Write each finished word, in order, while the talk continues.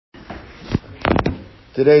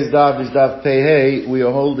Today's daf is daf Pei Hey. We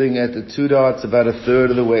are holding at the two dots about a third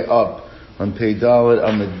of the way up on Pei Dalet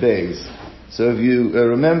Amid Beis. So if you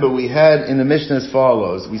remember, we had in the Mishnah as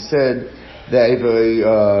follows. We said that if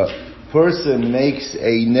a person makes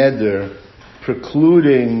a neder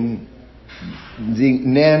precluding the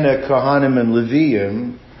Nana, Kohanim, and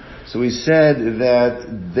Leviim, so we said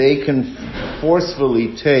that they can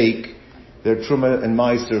forcefully take their Truma and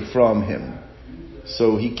Meiser from him.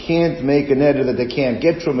 So he can't make a neder that they can't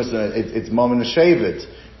get Truma, it's Mom and Shevet.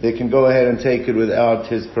 They can go ahead and take it without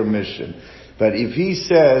his permission. But if he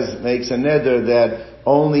makes a neder that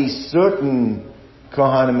only certain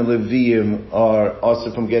Kohanim and Leviim are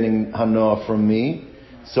also from getting Hana from me,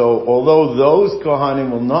 so although those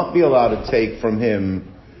Kohanim will not be allowed to take from him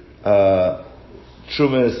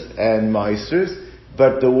Trumas and Meisers,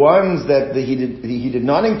 but the ones that he did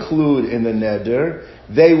not include in the neder,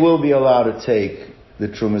 they will be allowed to take the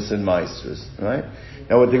Trumas and Meisers, right?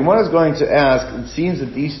 Now what the Gemara is going to ask, it seems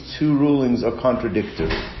that these two rulings are contradictory.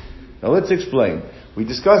 Now let's explain. We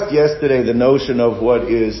discussed yesterday the notion of what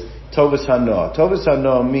is Tovas Hana. Tovas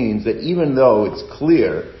Hana means that even though it's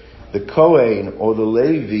clear the Kohen or the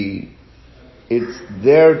Levi, it's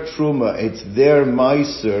their Truma, it's their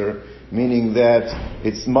Meiser, meaning that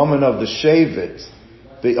it's Mammon of the Shevet.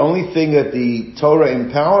 The only thing that the Torah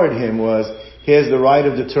empowered him was, here's the right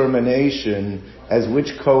of determination as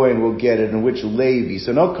which Kohen will get it and which Levi.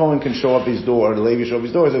 So no Kohen can show up his door, or the Levi show up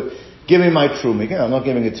his door and say, give me my Truma. Yeah, I'm not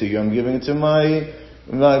giving it to you, I'm giving it to my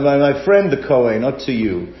friend the Kohen, not to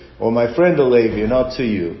you. Or my friend the Levi, not to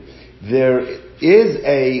you. There is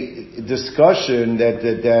a discussion that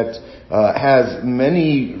has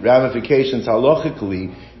many ramifications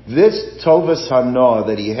halachically. This Tovas Hana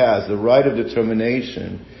that he has, the right of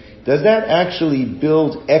determination, does that actually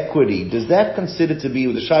build equity? Does that consider to be,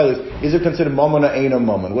 with the Shilas, is it considered Mammon or Eino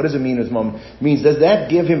Mammon? What does it mean as Mammon? It means, does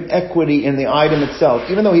that give him equity in the item itself?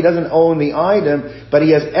 Even though he doesn't own the item, but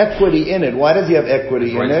he has equity in it. Why does he have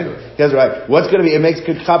equity in it? He has right. What's going to be, it makes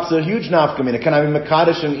Chapsa a huge nafkamina. Can I be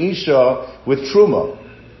Mekadosh and Isha with Truma?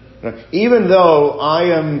 Right? Even though I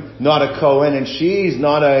am not a Kohen and she's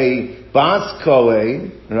not a Bas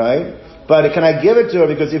Kohen, right? But can I give it to her?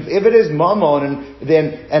 Because if it is Mammon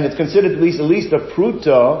and it's considered at least a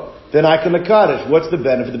Pruta, then I can Mekadosh. What's the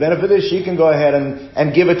benefit? The benefit is she can go ahead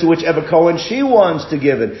and give it to whichever Kohen she wants to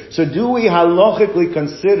give it. So do we halachically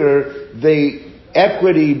consider the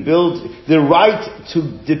equity builds, the right to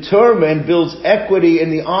determine builds equity in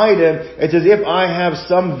the item? It's as if I have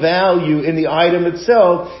some value in the item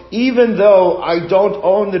itself, even though I don't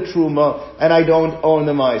own the Truma and I don't own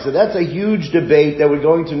the Mai. So that's a huge debate that we're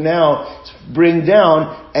going to now bring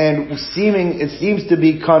down, and it seems to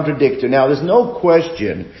be contradictory. Now there's no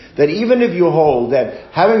question that even if you hold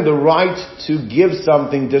that having the right to give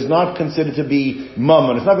something does not consider to be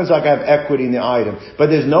mammon, it's not considered like I have equity in the item, but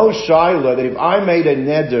there's no shaila that if I made a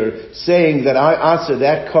neder saying that I answer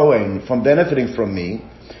that Kohen from benefiting from me,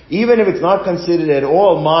 even if it's not considered at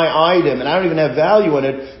all my item and I don't even have value in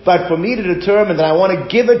it, but for me to determine that I want to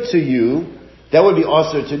give it to you, that would be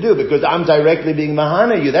also to do, because I'm directly being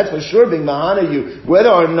mahana you. That's for sure being mahana you. Whether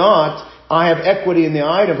or not I have equity in the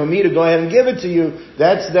item, for me to go ahead and give it to you,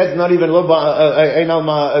 that's not even a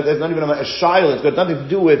shaila. It's got nothing to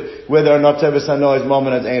do with whether or not Tevis Hano is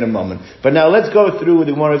moment as ain't a moment. But now let's go through what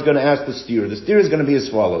the Gemara is going to ask the steer. The steer is going to be as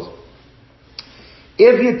follows.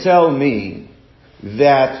 If you tell me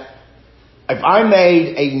that if I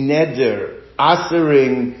made a neder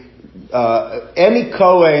asering any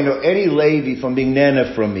Kohen or any Levi from being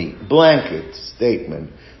Nana from me, blanket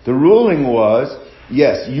statement, the ruling was,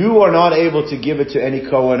 yes, you are not able to give it to any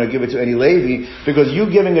Kohen or give it to any Levi, because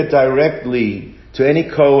you giving it directly to any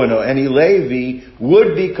Kohen or any Levi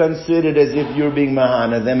would be considered as if you're being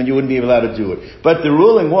Mahana them and you wouldn't be allowed to do it. But the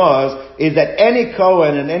ruling is that any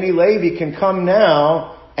Kohen and any Levi can come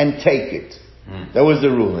now and take it. That was the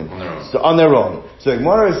ruling. On their own. So the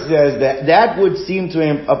Gemara says that would seem to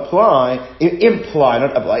imply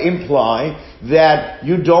that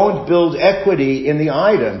you don't build equity in the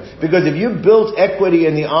item. Because if you built equity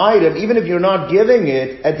in the item, even if you're not giving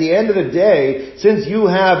it, at the end of the day, since you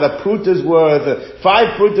have a pruta's worth,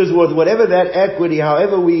 5 pruta's worth, whatever that equity,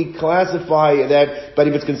 however we classify that, but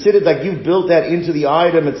if it's considered like you've built that into the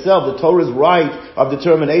item itself, the Torah's right of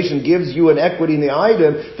determination gives you an equity in the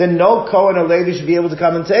item, then no Kohen or Levi should be able to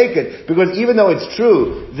come and take it. Because even though it's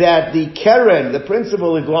true that the Keren, the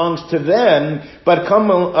principle, it belongs to them, but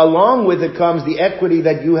along with it comes the equity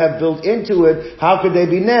that you have built into it, how could they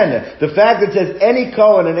be nana? The fact that it says any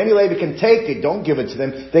Kohen and any Levi can take it, don't give it to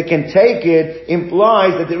them, they can take it,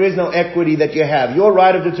 implies that there is no equity that you have. Your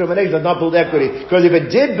right of determination does not build equity. Because if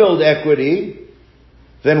it did build equity,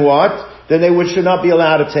 then what? Then they should not be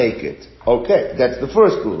allowed to take it. Okay, that's the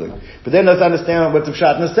first ruling. But then let's understand what's the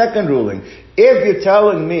pshat in the second ruling. If you're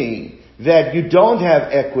telling me that you don't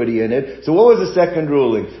have equity in it, so what was the second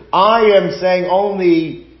ruling? I am saying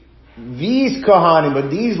only these Kohanim, or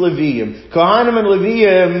these Leviim, Kohanim and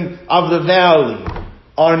Leviim of the valley,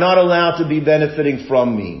 are not allowed to be benefiting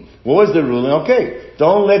from me. What was the ruling? Okay,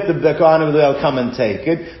 don't let the Kohanim of the valley come and take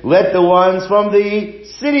it. Let the ones from the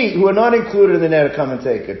city who are not included in the net come and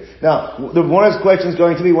take it. Now, one of the questions is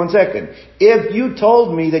going to be, one second. If you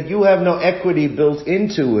told me that you have no equity built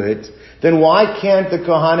into it, then why can't the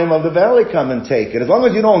Kohanim of the valley come and take it? As long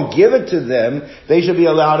as you don't give it to them, they should be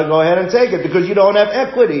allowed to go ahead and take it, because you don't have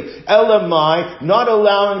equity. Elamai, not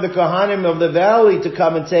allowing the Kohanim of the valley to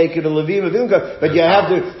come and take it, but you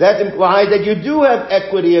have to, that implies that you do have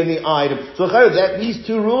equity in the item. So that these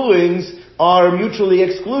two rulings are mutually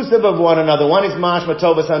exclusive of one another. One is mashma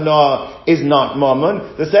tovas hanoah is not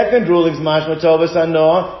mammon. The second ruling is mashma tovas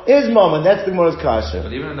hanoah is mammon. That's the Gemara's kasha.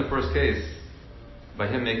 But even in the first case, by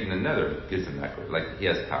him making the nether gives him equity, like he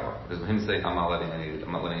has power. Because him saying, I'm not letting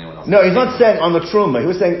anyone else. No, he's not saying on the truma. He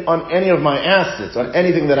was saying on any of my assets, on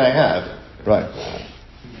anything that I have. Right.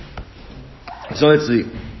 So let's see.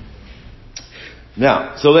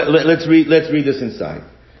 Now, so let's read this inside.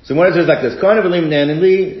 So when it says like this,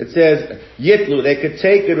 it says, Yitlu, they could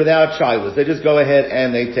take it without shilas. They just go ahead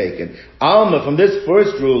and they take it. Alma, from this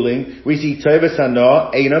first ruling, we see Teves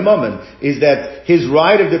Hanoah Eina Mammon, is that his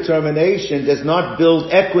right of determination does not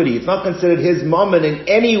build equity. It's not considered his mammon in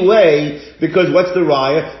any way, because what's the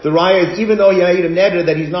raya? The raya is, even though he made a neder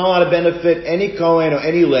that he's not allowed to benefit any Kohen or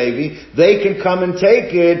any Levi, they can come and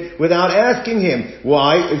take it without asking him.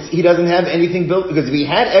 Why? He doesn't have anything built, because if he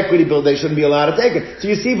had equity built, they shouldn't be allowed to take it. So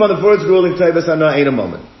you see from the first ruling, Teves Hanoah Eina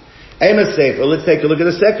Mammon. Ema Sefer, let's take a look at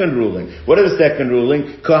the second ruling. What is the second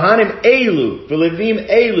ruling? Kohanim Elu, Levim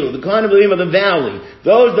Elu, the Kohanim Levim of the valley.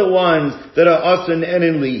 Those are the ones that are Asan and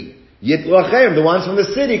in Li. Yitlachem, the ones from the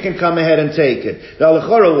city can come ahead and take it. Now,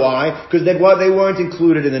 why? Because they weren't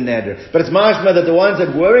included in the neder. But it's mashma that the ones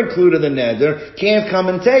that were included in the neder can't come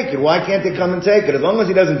and take it. Why can't they come and take it? As long as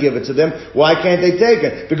he doesn't give it to them, why can't they take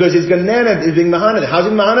it? Because his ganena is being mahanad. How's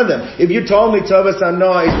he mahanad them? If you told me Tovas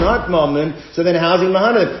Hanoah is not mammon, so then how's he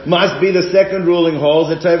mahanad them? Must be the second ruling holds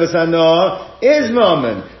that Tovas Hanoah is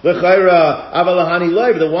mammon. L'chayra avalahani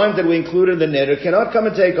loiv, the ones that we included in the neder cannot come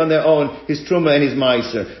and take on their own his truma and his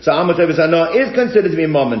meiser. So Teves Hanoah is considered to be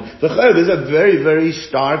mammon. This is a very, very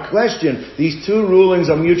stark question. These two rulings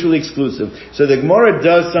are mutually exclusive. So the Gemara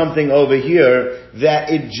does something over here that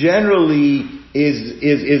it generally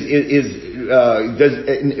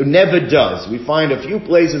never does. We find a few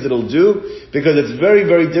places it'll do, because it's very,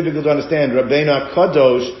 very difficult to understand. Rabbeinu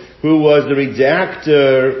Kadosh, who was the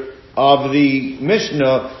redactor of the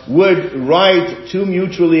Mishnah, would write two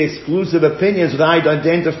mutually exclusive opinions without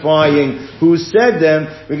identifying who said them.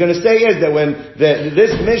 We're going to say is that when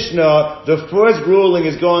this Mishnah, the first ruling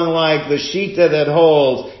is going like the Shita that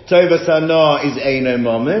holds Tovas Hanoah is Eina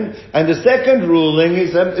Mammon, and the second ruling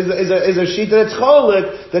is a Shita that's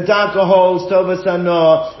Cholik, the Taka holds Tovas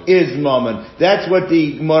Hanoah is Mammon. That's what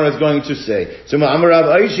the Gemara is going to say. So Ma'amarav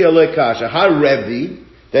Aishi Alei Kasha, Ha Rebbe,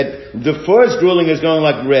 that the first ruling is going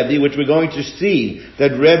like Rebbe, which we're going to see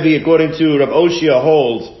that Rebbe, according to Rav Oshia,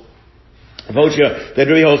 that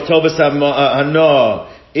Rebbe holds Tovas Hanoah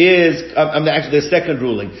is, actually the second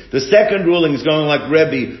ruling. The second ruling is going like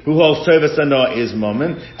Rebbe, who holds Tovas Hanoah is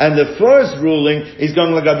mammon, and the first ruling is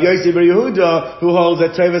going like Rabbi Yossi bar Yehuda, who holds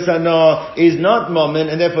that Tovas Hanoah is not mammon,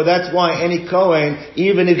 and therefore that's why any Kohen,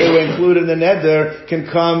 even if they were included in the neder, can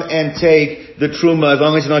come and take the truma as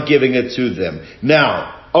long as you're not giving it to them.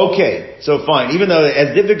 Now, okay, so fine. Even though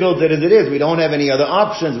as difficult as it is, we don't have any other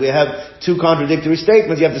options. We have two contradictory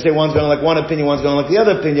statements. You have to say one's going like one opinion, one's going like the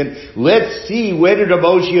other opinion. Let's see, where did Rabbi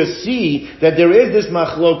Oshia see that there is this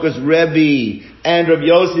machlokas Rebbe and Rabbi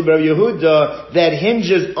Yossi bar Yehuda that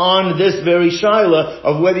hinges on this very shaila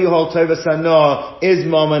of whether you hold Tovas Hanoah is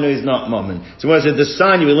mammon or is not mammon. So when I said the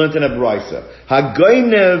sign, we learned in a brisa.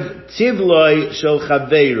 Hagoynev tivloi shel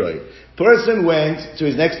chaveiroi. Person went to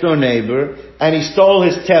his next door neighbor and he stole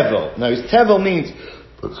his tevel. Now his tevel means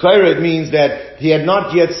that he had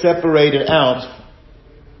not yet separated out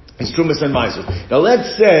his trumas and meiser. Now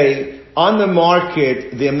let's say on the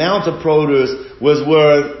market the amount of produce was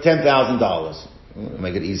worth $10,000.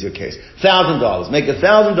 Make it easier case. $1,000. Make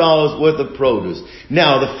 $1,000 worth of produce.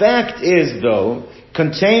 Now the fact is though,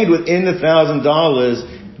 contained within the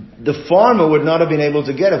 $1,000, the farmer would not have been able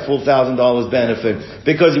to get a full $1,000 benefit,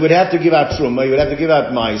 because he would have to give out truma, he would have to give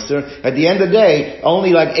out meiser. At the end of the day,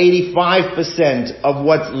 only like 85% of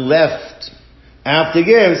what's left after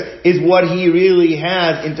gives is what he really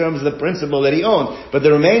has in terms of the principal that he owns. But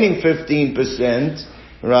the remaining 15%,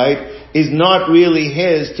 right, is not really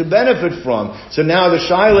his to benefit from. So now the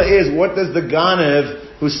shaila is, what does the Ganev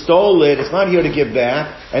who stole it, it's not here to give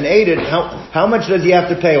back, and ate it, how much does he have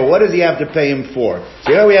to pay, or what does he have to pay him for?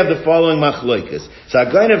 So here we have the following machloikas. So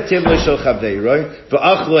Againav tivla shel chaveiroi,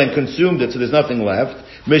 v'achlo, and consumed it, so there's nothing left.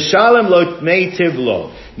 Mishalem lo mei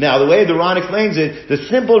tivlo. Now, the way the Ran explains it, the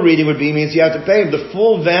simple reading would be, means you have to pay him the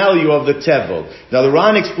full value of the tevel. Now, the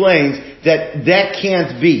Ran explains that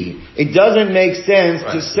can't be. It doesn't make sense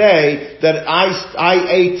to say that I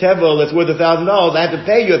ate tevel that's worth $1,000, I have to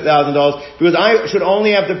pay you $1,000, because I should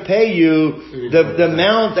only have to pay you the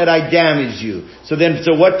amount that I damaged you. So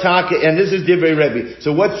what taka, and this is divrei Rabbi.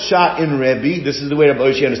 So what's shot in Rabbi? This is the way Rabbi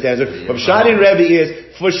Oshi understands it. What shot in Rabbi is,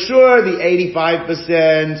 for sure the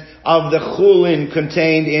 85% of the chulin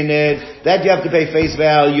contained in it, that you have to pay face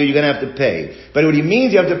value, you're going to have to pay. But what he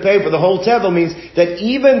means you have to pay for the whole tevel means that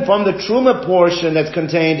even from the truma portion that's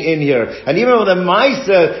contained in here, and even from the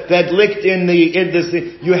maisa that licked in this,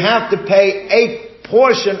 you have to pay a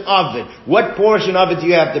portion of it. What portion of it do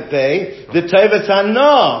you have to pay? The teves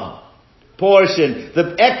hana portion,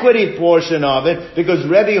 the equity portion of it, because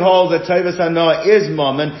Rebbe holds that teves hana is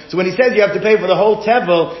mammon. So when he says you have to pay for the whole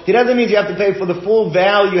tevel, he doesn't mean you have to pay for the full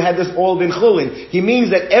value had this all been chulin. He means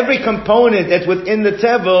that every component that's within the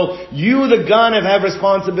tevel, you, the Ganev, have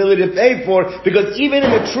responsibility to pay for, because even in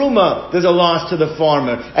the truma, there's a loss to the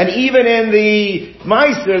farmer. And even in the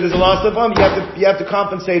meister, there's a loss to the farmer. You have to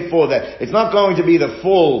compensate for that. It's not going to be the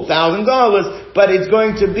full $1,000, but it's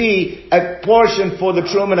going to be a portion for the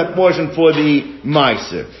truma and a portion for the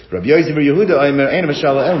meiser. Rabbi Yosef Bar Yehuda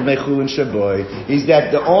is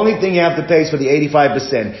that the only thing you have to pay is for the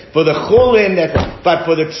 85%. For the chulin, but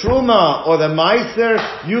for the truma or the meiser,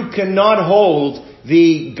 you cannot hold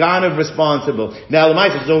the Ganev responsible. Now the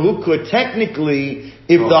meiser, so who could technically,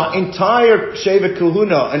 if the entire Shevet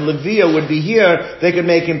Kahuna and Leviah would be here, they could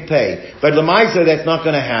make him pay. But the meiser, that's not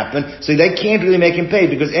going to happen, so they can't really make him pay,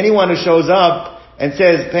 because anyone who shows up and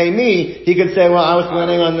says, pay me, he could say, well, I was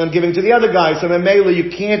planning on giving to the other guy. So in Mela, they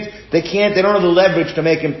don't have the leverage to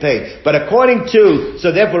make him pay. But according to,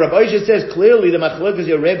 so therefore Rabbi Oshi says clearly the machlokas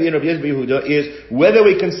your Rebbe and Rabbi Yosef Bar Yehuda is whether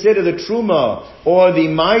we consider the truma or the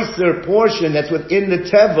meiser portion that's within the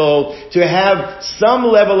tevel to have some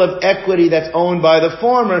level of equity that's owned by the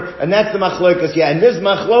farmer, and that's the machlokas. Yeah, and this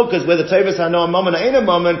machlokas, where the teves hano mammon or ain't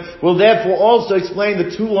mammon, will therefore also explain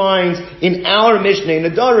the two lines in our Mishnah in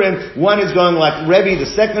Nedarim. One is going like Rebbe,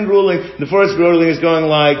 the second ruling, the first ruling is going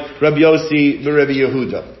like Rabbi Yossi and Rabbi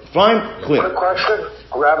Yehuda. Fine? Clear. Quick question,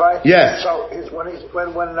 Rabbi? Yes. So when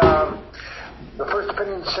the first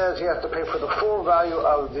opinion says he has to pay for the full value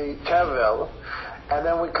of the tevel, and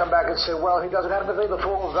then we come back and say, well, he doesn't have to pay the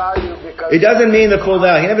full value because... It doesn't mean the full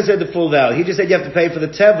value. He never said the full value. He just said you have to pay for the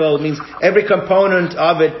tevel. It means every component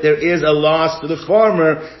of it, there is a loss to the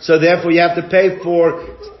farmer, so therefore you have to pay for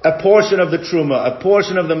a portion of the truma, a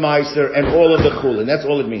portion of the meiser, and all of the chulin. That's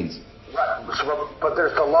all it means. Right. But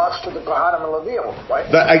there's the loss to the Kohanim and Levium, right?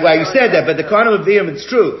 But you said that, but the Kohanim and Levium, it's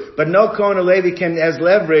true. But no Kohen or Levi has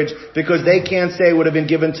leverage because they can't say it would have been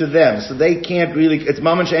given to them. So they can't really, it's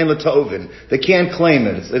Mammon She'en L'Tovin. They can't claim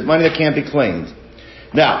it. It's money that can't be claimed.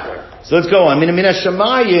 Now, so let's go on. Mina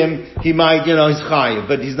Shamayim, he might, he's chayiv,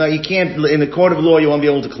 but he can't, in the court of law, you won't be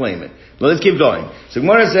able to claim it. Well, let's keep going. So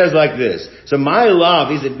Gemara says like this. So my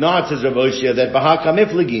love, is it not, says Rav Oshia, that Bahaka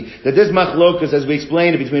Miflagi, that this machlokas, as we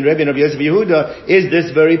explained between Rebbe and Rabbi Yosef Yehuda, is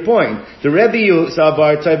this very point. The Rebbe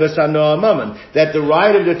Savar Taivas Hanoah Mammon, that the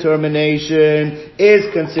right of determination is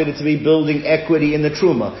considered to be building equity in the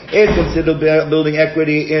Truma, is considered building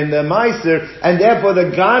equity in the Meiser, and therefore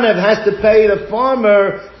the Ganev has to pay the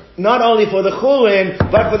farmer not only for the chulin,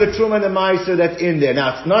 but for the truma and the meiser that's in there.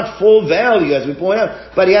 Now, it's not full value, as we point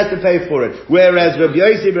out, but he has to pay for it. Whereas Rabbi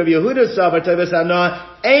Yosef, Rabbi Yehuda, Savar Taivas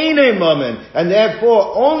Hanoah, ain't a moment, and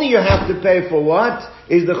therefore only you have to pay for what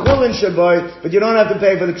is the chulin shaboy, but you don't have to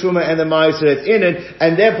pay for the truma and the meiser that's in it.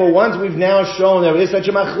 And therefore, once we've now shown there is such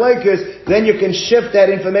a machlekes, then you can shift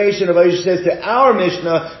that information of Aisha says to our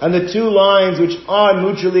Mishnah, and the two lines which are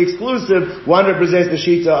mutually exclusive. One represents the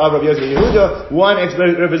shita of Rabbi Yosef Yehuda, one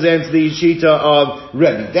represents the shita of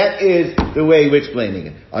Rebbe. That is the way we're explaining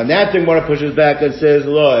it. On that, the Gemara pushes back and says,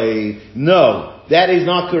 "Loi, no." That is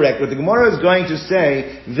not correct. But the Gemara is going to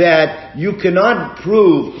say that you cannot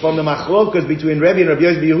prove from the machlokas between Rebbe and Rabbi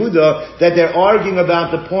Yosef Yehuda that they're arguing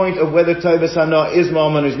about the point of whether Taivas Hana is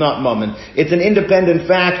mammon or is not mammon. It's an independent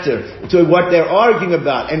factor to what they're arguing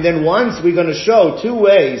about. And then once we're going to show two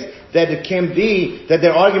ways that it can be that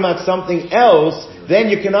they're arguing about something else, then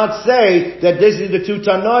you cannot say that this is the two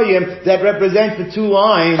Tanoim that represent the two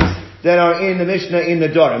lines that are in the Mishnah in the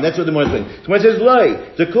Nedarim. That's what the Gemara is saying. So when it says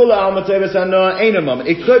Loi, the Kula Alma Teves Hanoah Eina Mammon,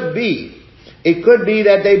 it could be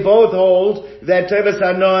that they both hold that Teves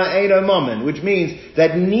Hanoah Eina Mammon, which means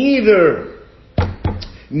that neither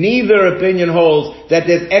opinion holds that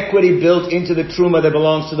there's equity built into the truma that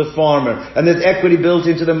belongs to the farmer, and there's equity built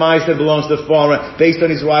into the mice that belongs to the farmer based on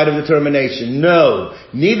his right of determination. No,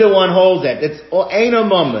 neither one holds that. It's Eina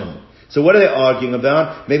Mammon. So what are they arguing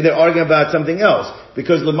about? Maybe they're arguing about something else.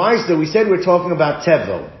 Because Lemaisa, we said we're talking about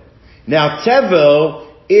Tevel. Now Tevel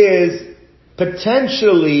is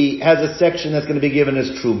potentially has a section that's going to be given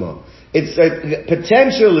as Truma. It's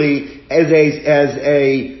potentially has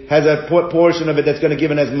a portion of it that's going to be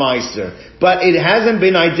given as Meiser. But it hasn't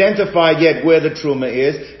been identified yet where the Truma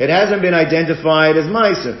is. It hasn't been identified as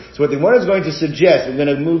Meiser. So what the one is going to suggest, we're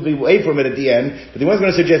going to move away from it at the end, but the one is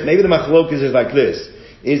going to suggest maybe the Machlokes is like this.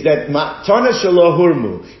 Is that Matana Shelo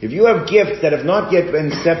Hurmu. If you have gifts that have not yet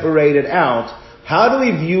been separated out, how do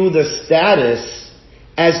we view the status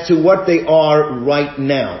as to what they are right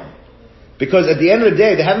now? Because at the end of the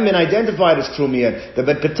day, they haven't been identified as Truma yet.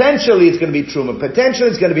 But potentially it's going to be Truma. Potentially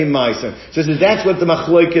it's going to be Meiser. So that's what the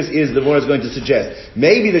Machlokes is, the more is going to suggest.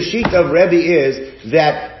 Maybe the sheet of Rabbi is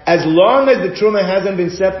that as long as the Truma hasn't been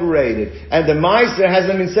separated and the Meiser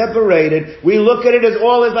hasn't been separated, we look at it as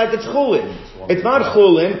all as like it's Chulin. It's not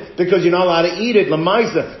Chulin because you're not allowed to eat it,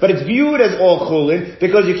 L'Meiser, but it's viewed as all Chulin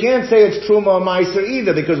because you can't say it's Truma or Meiser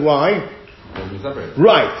either, because why?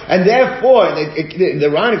 Right. And therefore, the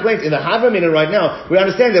Ran explains, in the Havamina right now, we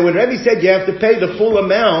understand that when Rebbe said you have to pay the full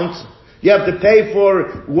amount, you have to pay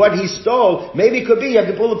for what he stole, maybe it could be you have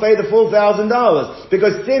to pay the full $1,000.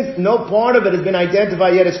 Because since no part of it has been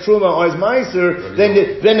identified yet as Truma or as Meiser, then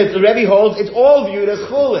the Rebbe holds it's all viewed as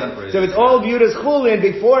Chulin. So if it's all viewed as Chulin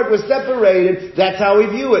before it was separated, that's how we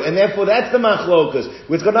view it. And therefore that's the Machlokas.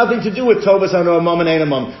 It's got nothing to do with Tovas Hanoah Mammon Eina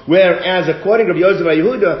Mammon. Whereas according to Rabbi Yosef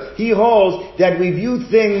Yehuda, he holds that we view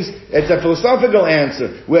things, it's a philosophical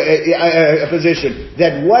answer, a position,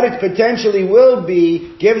 that what it potentially will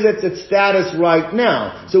be gives it its status right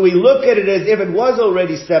now. So we look at it as if it was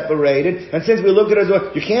already separated, and since we look at it as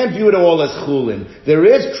well, you can't view it all as Chulin. There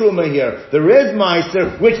is Truma here, there is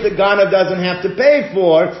Meiser, which the Ganav doesn't have to pay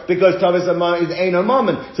for, because Tavis Hanoah is Eina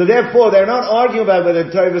Mammon. So therefore, they're not arguing about whether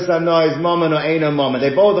Tavis Hanoah is Mammon or Eina Mammon.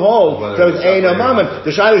 They both hold so it's Eina Mammon.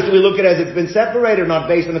 The Shaila is, do we look at it as it's been separated or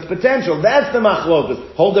not based on its potential? That's the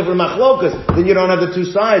Machlokas. Hold different Machlokas, then you don't have the two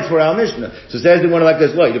sides for our Mishnah. So it says the one like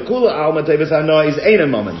this, the Kula Alma Tavis Hanoah is Eina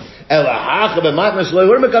Mammon. They're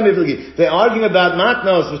arguing about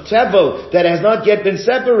matnos with tevel that has not yet been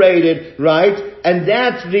separated, right? And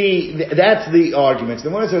that's the argument. The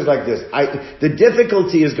one says like this, the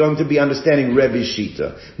difficulty is going to be understanding Rebbe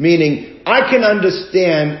Shita. Meaning, I can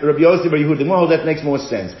understand Rabbi Yosef Bar Yehuda. Well, that makes more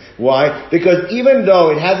sense. Why? Because even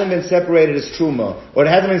though it hasn't been separated as Truma, or it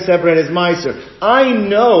hasn't been separated as Meiser, I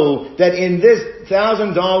know that in this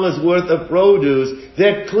 $1,000 worth of produce,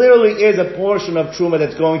 there clearly is a portion of Truma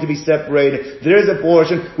that's going to be separated. There is a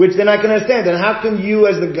portion, which then I can understand. And how can you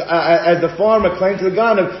as the farmer claim to the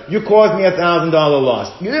Ganav, you caused me $1,000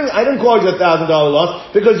 loss? I didn't cause you $1,000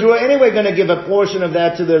 loss, because you were anyway going to give a portion of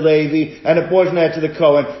that to the Levi, and a portion of that to the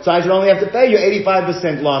Kohen. So I should only have to pay you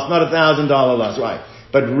 85% loss, not $1,000 loss, right?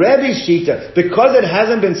 But Rebbe Shita, because it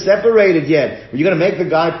hasn't been separated yet, you're going to make the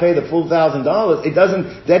guy pay the full $1,000.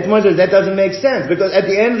 That doesn't make sense. Because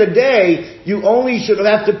at the end of the day, you only should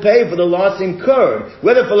have to pay for the loss incurred.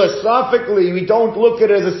 Whether philosophically we don't look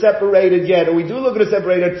at it as a separated yet, or we do look at it as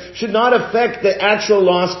separated, should not affect the actual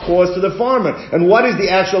loss caused to the farmer. And what is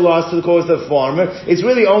the actual loss to the cause of the farmer? It's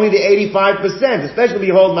really only the 85%, especially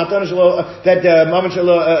if you hold Matan Shalo, that the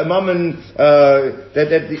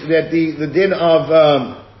din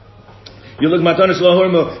of you look Matana Shelo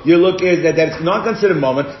Hurmu, you look is that it's not considered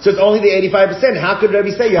moment, so it's only the 85%. How could Rebbe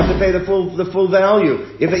say you have to pay the full value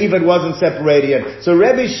if it wasn't separated yet? So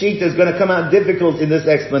Rebbe's sheet is going to come out difficult in this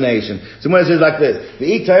explanation. So when it says like this,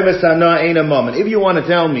 the Tavis Hanoah ain't a moment. If you want to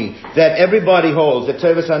tell me that everybody holds that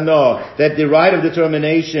Tavis Hanoah, that the right of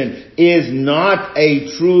determination is not a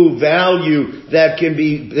true value that's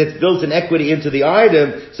built in equity into the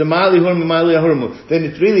item, so Mali Hurmu, then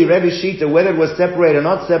it's really Rebbe's sheet, whether it was separated or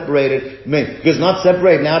not separated, because not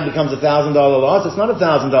separate now it becomes $1,000 loss. It's not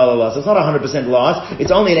 $1,000 loss. It's not 100% loss. It's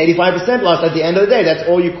only an 85% loss at the end of the day. That's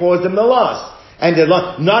all you caused them the loss. And they're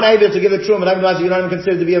not able to give the truma, you're not even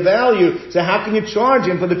considered to be a value. So how can you charge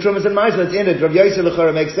him for the trumas and ma'aser that's in it? Rabbi Yosef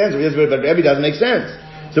Lechora makes sense. But Rebbe doesn't make sense.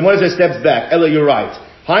 So one of the steps back. Ella, you're right.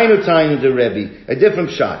 Hainu Tainu de Rebbe. A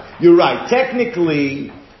different shot. You're right.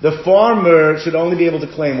 Technically, the farmer should only be able to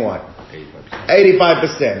claim what?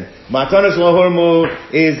 85%. Matanas lohormu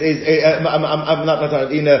is not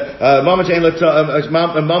mammon shein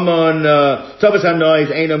mammon tovas hanoy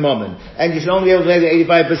is ain't a mammon, and you should only be able to pay the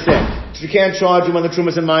 85%. So you can't charge him on the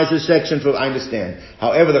Trumas and Meiser section for. I understand.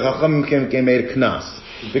 However, the Chachamim can made a knas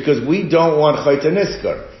because we don't want chayta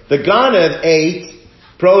niskar. The Ganav ate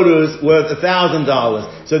produce worth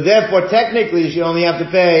 $1,000. So therefore, technically, you only have to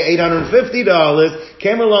pay $850.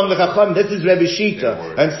 Came along the Chacham, this is Rebbe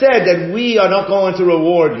Shita, and said that we are not going to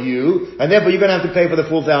reward you, and therefore you're going to have to pay for the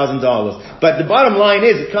full $1,000. But the bottom line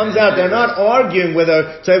is, it comes out they're not arguing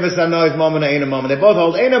whether Tovas Hanoy is Mammon or Ain't a Mammon. They both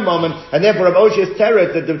hold Ain't a Mammon, and therefore Rabbi Oshi is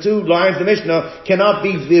teretz that the two lines of the Mishnah cannot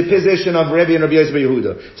be the position of Rebbe and Rabbi Yosef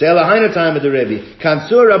Yehuda. So Elahaina time of the Rebbe.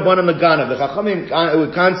 Kansur Rabbanim Leganav. The Chachamim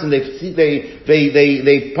constantly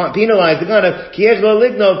they penalize the Ganav, Kiech Lo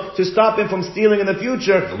Lignov, to stop him from stealing in the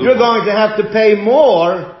future. You're going to have to pay more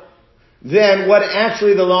than what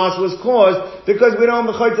actually the loss was caused, because we don't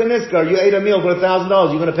have the chayta niskar. You ate a meal for $1,000,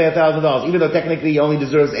 you're going to pay $1,000. Even though technically he only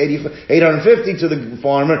deserves $850 to the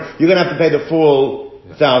farmer, you're going to have to pay the full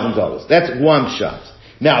 $1,000. That's one shot.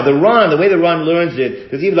 Now, the way the Ran learns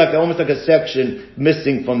it, there's even almost like a section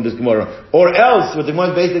missing from this Gemara. Or else, what the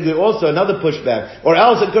one basically also another pushback. Or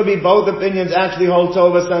else it could be both opinions actually hold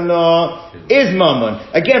Tovas Hanoy is Mammon.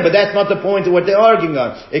 Again, but that's not the point of what they're arguing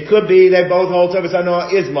on. It could be they both hold Tovas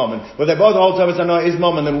Hanoy is Mammon. But they both hold Tovas Hanoy is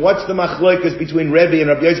Mammon, then what's the machlokas between Rebbe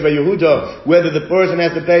and Rabbi Yosef Yehuda, whether the person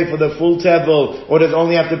has to pay for the full tevel, or does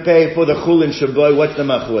only have to pay for the chulin shaboy? What's the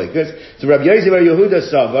machlokas? So Rabbi Yosef Yehuda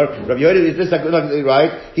Savar, Rabbi Yehuda is this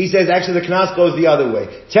right? He says actually the knas goes the other way.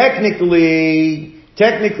 Technically,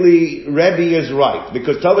 Rebbe is right,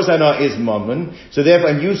 because Tovas Hanoy is Mammon, so therefore,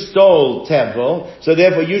 and you stole tevel, so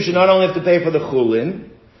therefore you should not only have to pay for the chulin,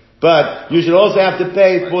 but you should also have to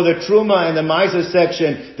pay for the truma and the meiser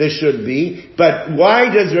section there should be. But why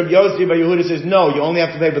does Rabbi Yossi Bar Yehuda says no, you only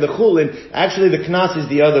have to pay for the chulin? Actually the knas is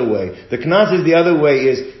the other way. The knas is the other way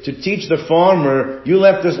is to teach the farmer, you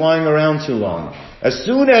left this lying around too long. As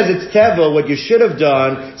soon as it's tevel, what you should have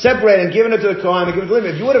done, separate and given it to the Kohen and given it to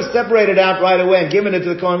Levi. If you would have separated out right away and given it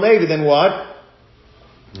to the Kohen Levi, then what?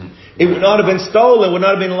 It would not have been stolen, would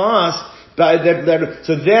not have been lost.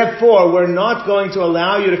 So therefore, we're not going to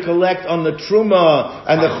allow you to collect on the truma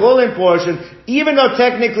and the chulin portion, even though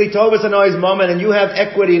technically Tovas Hanoy is Mammon and you have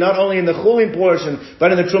equity not only in the chulin portion,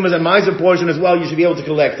 but in the trumas and meiser portion as well, you should be able to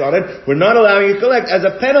collect on it. We're not allowing you to collect as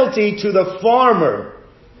a penalty to the farmer.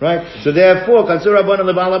 Right? So therefore, they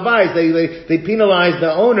penalize the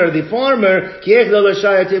owner, the farmer,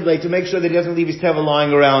 to make sure that he doesn't leave his tevel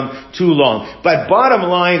lying around too long. But bottom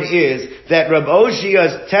line is that Rab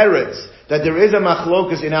Oshia's teretz, that there is a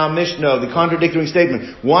machlokus in our Mishnah, the contradictory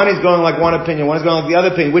statement. One is going like one opinion, one is going like the other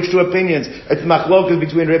opinion. Which two opinions? It's machlokus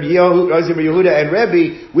between Rabbi Yehuda and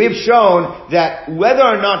Rebbe. We've shown that whether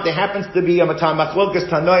or not there happens to be a machlokus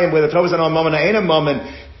tanoim, whether Tovas Hanoy Mammon or Ain't a Mammon,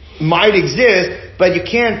 might exist, but you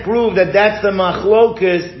can't prove that that's the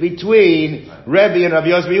machlokus between Rebbe and Rabbi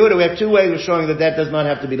Yosef Yehuda. We have two ways of showing that that does not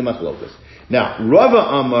have to be the machlokus. Now,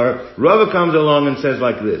 Rava comes along and says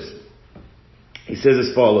like this. He says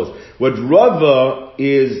as follows. What Rava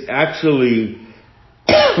is actually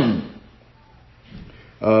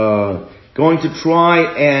going to try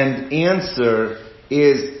and answer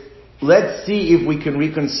is, let's see if we can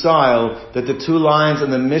reconcile that the two lines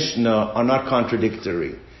in the Mishnah are not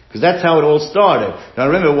contradictory. Because that's how it all started.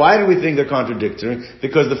 Now remember, why do we think they're contradictory?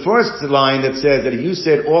 Because the first line that says that if you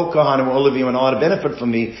said all Kohanim or all of you and all to benefit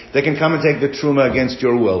from me, they can come and take the Truma against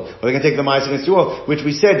your will. Or they can take the Ma'ase against your will. Which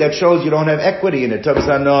we said, that shows you don't have equity in it. Tovas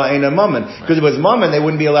Hanoy ain't a Mammon. Because if it was Mammon, they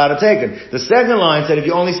wouldn't be allowed to take it. The second line said if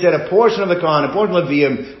you only said a portion of the Kohan, a portion of the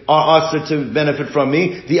Vim are usher to benefit from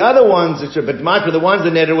me. The other ones, but Mashma, the ones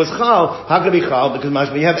that Neder was Chal, how could it be Chal? Because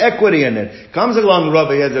Mashma, you have equity in it. Comes along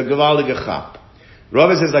Rabbi, he has a Gevaldige Chap.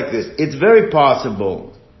 Rabbi says like this, it's very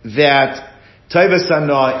possible that Tovas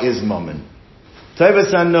Hanoy is Mammon.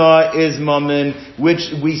 Tovas Hanoy is Mammon,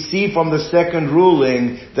 which we see from the second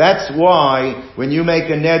ruling. That's why when you make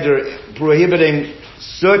a neder prohibiting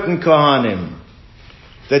certain Kohanim,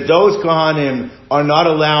 that those Kohanim are not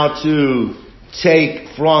allowed to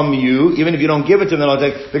take from you, even if you don't give it to them, they'll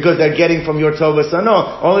take, because they're getting from your Tovas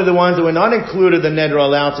Hanoy. Only the ones that were not included, the neder, are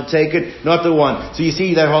allowed to take it, not the one. So you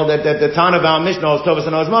see that whole, that the Tana of our Mishnah is Tovas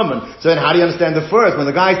Hanoy is Mammon. So then how do you understand the first? When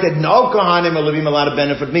the guy said, no Kohanim or Levim allowed to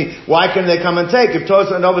benefit me, why can they come and take? If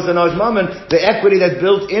Tovas Hanoy is Mammon, the equity that's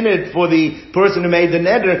built in it for the person who made the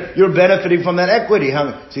neder, you're benefiting from that equity.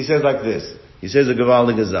 So he says like this. He says a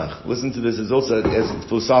Gevaldige Zach. Listen to this, it also has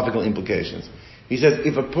philosophical implications. He says,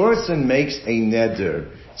 if a person makes a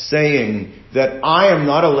neder saying that I am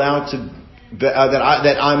not allowed to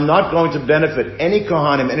that I'm not going to benefit any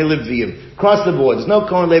Kohanim, any Leviim, across the board. There's no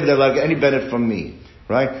Kohen Levi that will get any benefit from me.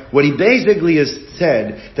 Right? What he basically has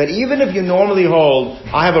said, that even if you normally hold,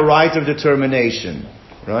 I have a right of determination.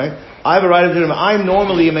 Right? I have a right of determination. I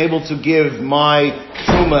normally am able to give my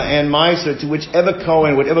Truma and Meiser to whichever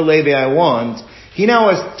Kohen, whatever Levi I want. He now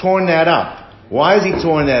has torn that up. Why has he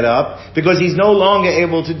torn that up? Because he's no longer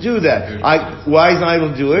able to do that. Why is he not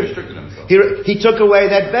able to do it? He took away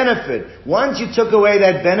that benefit. Once you took away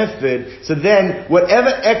that benefit, so then whatever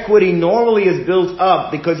equity normally is built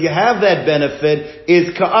up because you have that benefit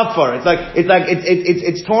is ka'afar.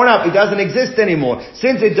 It's torn up. It doesn't exist anymore.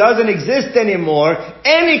 Since it doesn't exist anymore,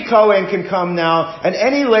 any Kohen can come now and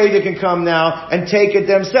any Levi can come now and take it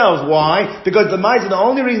themselves. Why? Because the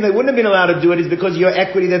only reason they wouldn't have been allowed to do it is because of your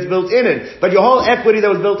equity that's built in it. But your whole equity that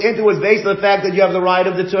was built into it was based on the fact that you have the right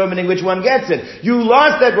of determining which one gets it. You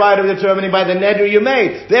lost that right of determining by the neder you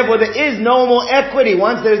made. Therefore, there is no more equity.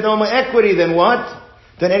 Once there is no more equity, then what?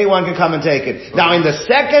 Then anyone can come and take it. Now, in the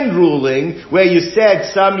second ruling, where you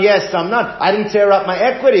said some yes, some not, I didn't tear up my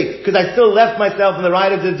equity, because I still left myself in the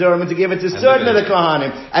right of determination to give it to certain of the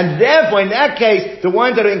Kohanim. And therefore, in that case, the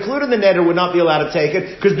ones that are included in the neder would not be allowed to take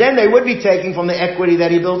it, because then they would be taking from the equity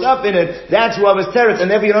that he built up in it. That's Rava's teretz. And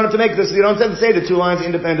therefore, you don't have to make this, you don't have to say the two lines are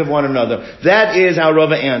independent of one another. That is how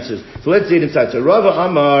Rava answers. So let's see it inside. So Rava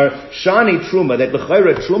Amar, Shani Truma, that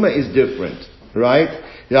l'chayra Truma is different. Right?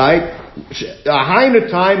 Right?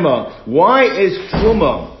 Why is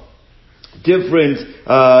Truma different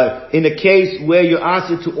in the case where you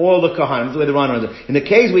ask it to all the Kohanim? In the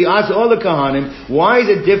case where you ask all the Kohanim, why is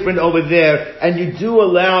it different over there? And you do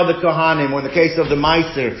allow the Kohanim, or in the case of the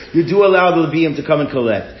Meiser, you do allow the Leviim to come and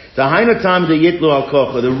collect. The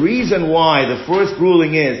reason why the first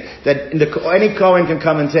ruling is that any Kohen can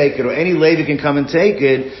come and take it, or any Levi can come and take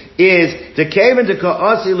it, is the Kaven to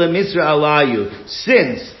Ka'asi lemisra alayu.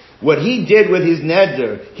 Since what he did with his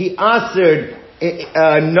neder, he asered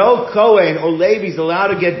no Kohen or Levi is allowed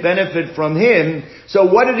to get benefit from him. So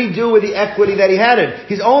what did he do with the equity that he had?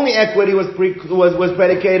 His only equity was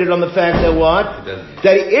predicated on the fact that what?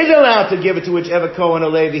 That he is allowed to give it to whichever Kohen or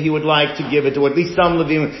Levi he would like to give it to, at least some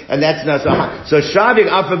Levim, and that's not so. So Shavik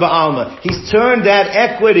Afa Ba'alma, he's turned that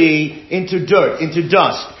equity into dirt, into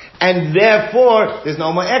dust. And therefore, there's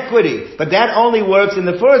no more equity. But that only works in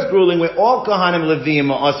the first ruling where all Kohanim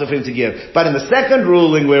Leviim are asked for him to give. But in the second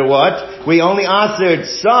ruling where what? We only answered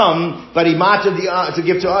some, but he matched to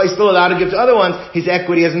give to, he's still allowed to give to other ones. His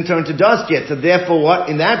equity hasn't turned to dust yet. So therefore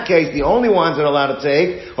what? In that case, the only ones that are allowed to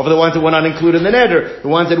take are the ones that were not included in the neder.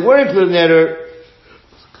 The ones that were included in the neder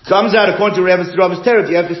comes out according to Rabbi's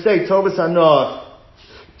teretz. You have to say, Tovas Hanoah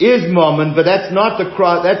is Mammon, but that's not the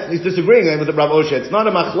cross, he's disagreeing with the Rav Osha. It's not a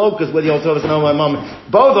machlokas whether the Old Tovas Hanoah is Mammon.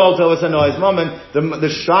 Both Old Tovas Hanoah is Mammon. The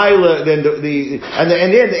Shaila, then and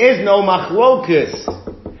there is no machlokas.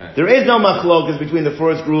 There is no machlokas between the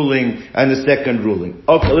first ruling and the second ruling.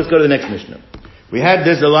 Okay, let's go to the next Mishnah. We had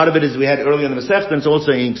this, a lot of it is we had earlier in the Masechta, and it's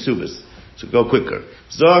also in Ksubas. So go quicker.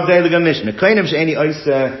 So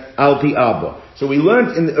we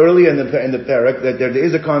learned earlier in the parak that there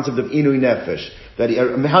is a concept of inui nefesh. That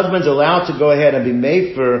a husband's allowed to go ahead and be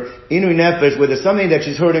made for inui nefesh where there's something that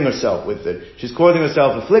she's hurting herself with it. She's causing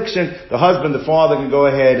herself affliction. The husband, the father can go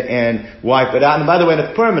ahead and wipe it out. And by the way,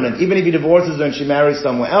 that's permanent. Even if he divorces her and she marries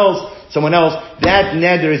someone else, that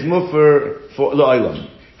neder is mufar for lo'olam.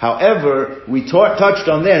 However, we touched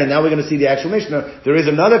on then, and now we're going to see the actual Mishnah, there is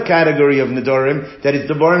another category of Nedarim, that is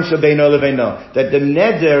Devarim Shebeino Leveino. That the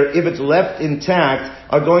Neder, if it's left intact,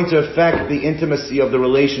 are going to affect the intimacy of the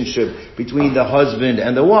relationship between the husband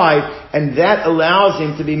and the wife, and that allows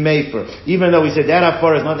him to be made for. Even though we said that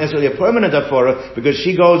Afara is not necessarily a permanent Afara, because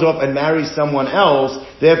she goes off and marries someone else,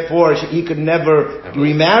 therefore he could never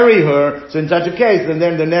remarry her, so in such a case,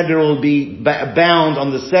 then the Neder will be bound on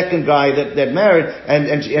the second guy that married,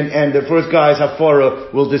 and the first guy's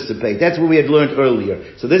hafara will dissipate. That's what we had learned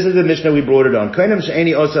earlier. So this is the Mishnah we brought it on.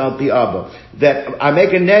 That I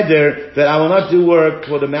make a neder that I will not do work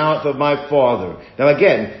for the mouth of my father. Now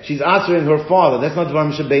again, she's answering her father. That's not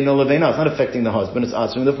Dvarim Shebeino Leveino. It's not affecting the husband. It's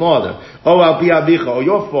answering the father. Oh, Al Pi Abicha, or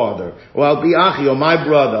your father. Or Al Pi Achi, or my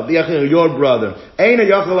brother. Al Pi Achi, or your brother. Eina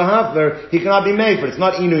Yachal Hafer. He cannot be made for. It's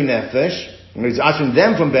not Inui Nefesh. He's asking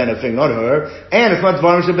them from benefiting, not her. And it's not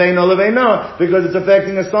Dvarim Shebeino Leveino, because it's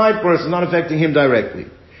affecting a side person, not affecting him directly.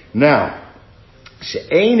 Now,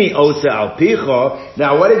 She'eni Osa Al Picha.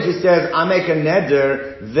 Now, what if she says, I make a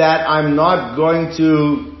neder that I'm not going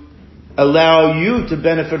to allow you to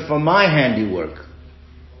benefit from my handiwork.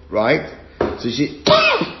 Right? So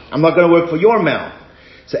I'm not going to work for your mouth.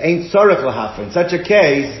 So ain't tzarech lahafer. In such a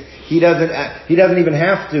case, he doesn't even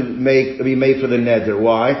have to be made for the neder.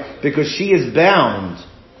 Why? Because she is bound,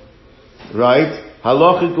 right?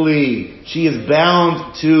 Halachically, she is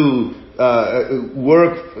bound to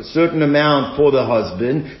work a certain amount for the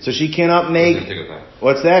husband, so she cannot make.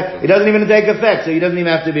 What's that? It doesn't even take effect, so he doesn't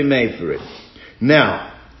even have to be made for it. Now,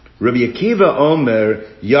 Rabbi Akiva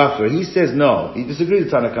Omer Yafer, he says no. He disagrees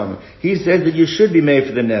with Tanakama. He says that you should be made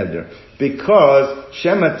for the neder. Because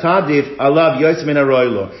Shema Tadif Alav Yosem in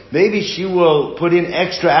Aroilo. Maybe she will put in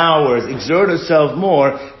extra hours, exert herself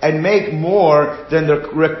more, and make more than the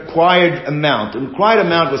required amount. The required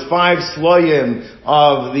amount was 5 sloyim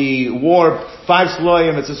of the warp, 5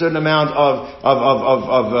 sloyim, it's a certain amount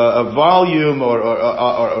of volume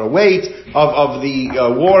or weight of the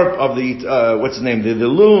warp, of the, what's the name, the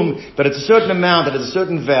loom, but it's a certain amount, that has a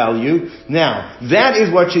certain value. Now, that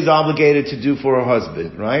is what she's obligated to do for her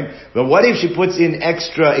husband, right? But what if she puts in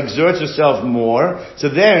extra, exerts herself more? So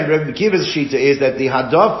then, Rabbi Akiva's shita is that the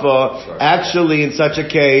hadafa, actually in such a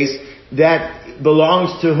case, that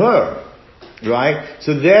belongs to her, right?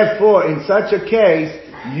 So therefore, in such a case,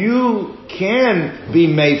 you can be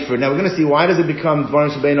made for it. Now we're going to see why does it become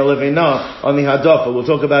Dvarim Shebeino Leveina on the hadafa. We'll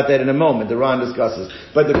talk about that in a moment. The Ran discusses.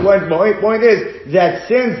 But the point is that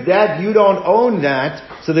since that you don't own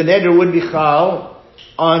that, so the neder would be chal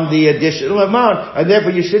on the additional amount, and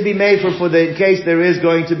therefore you should be made for the in case there is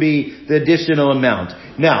going to be the additional amount.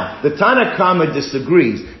 Now, the Tanakama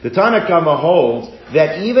disagrees. The Tanakama holds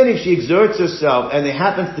that even if she exerts herself and there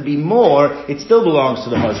happens to be more, it still belongs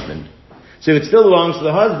to the husband. So if it still belongs to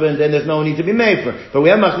the husband, then there's no need to be made for. But we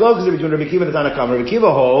have machlokas between Rabbi Akiva and the Tanakama. Rabbi Akiva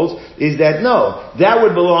holds is that no, that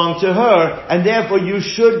would belong to her, and therefore you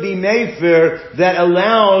should be made for. That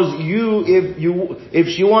allows you, if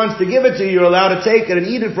she wants to give it to you, you're allowed to take it and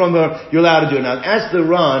eat it from her. You're allowed to do it. Now, as the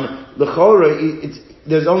Ran, l'chora,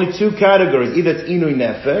 there's only 2 categories: either it's inui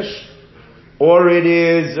nefesh, or it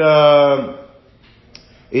is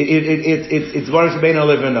it's Dvarim Shebeino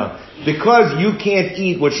Leveina. Because you can't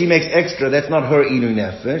eat what she makes extra, that's not her inui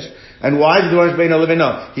nefesh. And why is Dvarim Shebeino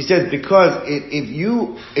Leveina? He says because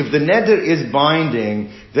if the neder is binding,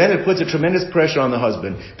 then it puts a tremendous pressure on the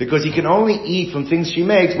husband. Because he can only eat from things she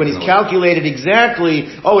makes when he's calculated exactly,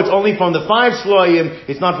 it's only from the 5 sloyim,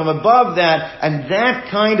 it's not from above that, and that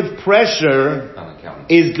kind of pressure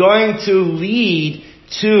is going to lead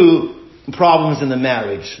to problems in the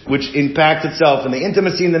marriage, which impact itself in the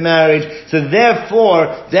intimacy in the marriage. So therefore,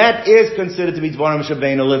 that is considered to be Dvarim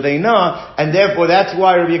Shebeino Leveina, and therefore that's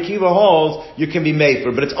why Rabbi Akiva holds you can be made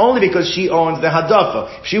for. But it's only because she owns the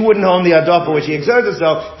hadafa. If she wouldn't own the hadafa where she exerts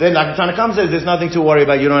herself, then like Tanakam says, there's nothing to worry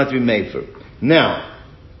about, you don't have to be made for. Now,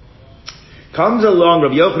 comes along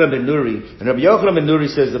Rabbi Yochanan ben Nuri, and Rabbi Yochanan ben Nuri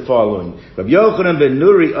says the following. Rabbi Yochanan ben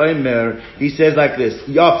Nuri Omer, he says like this,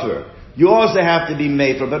 Yafer, you also have to be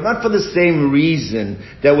made for, but not for the same reason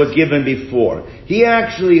that was given before. He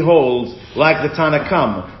actually holds, like the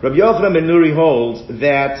Tanakam, Rabbi Yochanan ben Nuri holds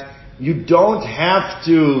that you don't have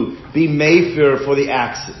to be made for the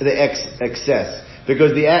excess.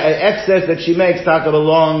 Because the excess that she makes, taka,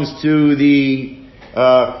 belongs to the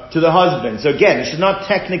husband. So again, it should not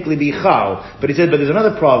technically be chal. But he said, but there's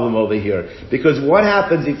another problem over here. Because what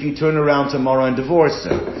happens if you turn around tomorrow and divorce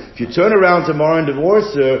her? If you turn around tomorrow and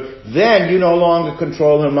divorce her, then you no longer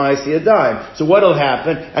control her ma'aseh yadayim. So what'll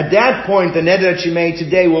happen? At that point, the neder that she made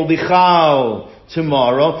today will be chal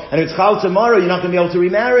tomorrow. And if it's chal tomorrow, you're not going to be able to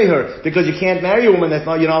remarry her. Because you can't marry a woman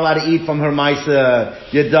you're not allowed to eat from her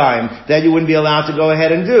ma'aseh yadayim. That you wouldn't be allowed to go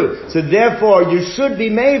ahead and do. So therefore, you should be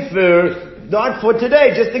made for not for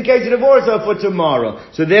today, just in case you divorce her, for tomorrow.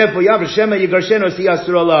 So therefore, Shema Yigarsheno Si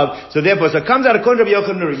Asur Alav. So therefore, it comes out of Rabbi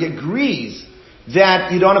Yochanan Nuri. He agrees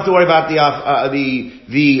that you don't have to worry about the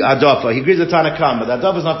hadafa. He agrees with Tanakam, but the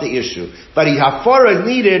hadafa is not the issue. But hafara is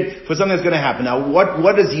needed for something that's going to happen. Now,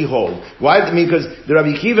 what does he hold? Why? Because the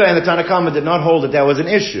Rabbi Akiva and the Tanakam did not hold that was an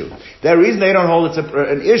issue. The reason they don't hold it's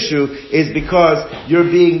an issue is because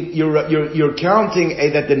you're counting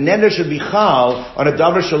that the neder should be chal on a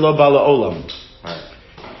davar shelo bala olam.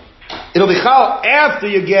 It'll be chal after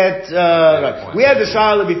you get. We had the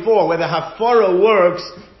shaila before where the hafara works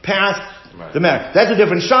past the marriage. That's a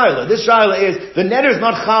different shaila. This shaila is the neder is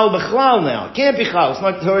not chal b'chlal now. It can't be chal. It's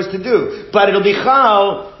not hers to do, but it'll be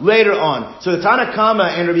chal later on. So the Tanakama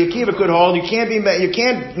and Rabbi Akiva could hold you can't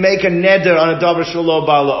make a neder on a davar shelo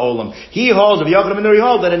bala olam. He holds, Rabbi Yochanan ben Nuri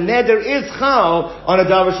holds that a neder is chal on a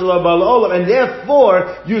davar shelo bala olam, and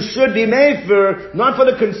therefore you should be made for not for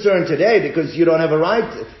the concern today because you don't have a right.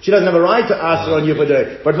 She doesn't have a right to ask on you for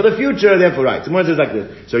today, but for the future, therefore right. So it says like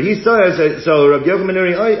this. So he says, so Rabbi Yochanan ben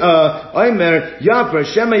Nuri Yafer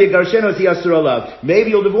Shema Yigarsheno Si Asur Alav.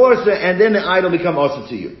 Maybe you'll divorce her and then the idol become also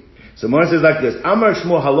to you. So Gemara says like this, Amar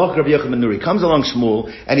Shmuel halach Rabbi Yochanan ben Nuri. Comes along Shmuel,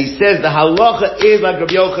 and he says the halacha is like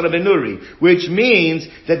Rabbi Yochanan ben Nuri, which means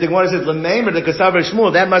that the Gemara says, L'meimer, the Kasav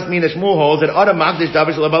Shmuel, that must mean that Shmuel holds that Adam Magdish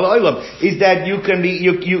Davar Shel Bal Olam, is that you can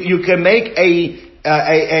make a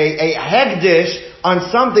hegdish on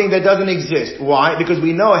something that doesn't exist. Why? Because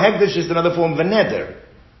we know a hegdish is another form of a neder.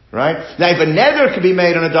 Right? Now, if a neder could be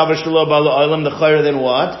made on a davar shelo bala olam, the chayra, then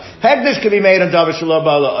what? Hegdish could be made on davar shelo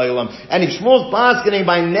bala olam. And if Shmuel's paskening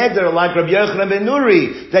by neder, like Rabbi Yochanan ben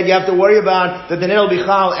Nuri, that you have to worry about that the neder will be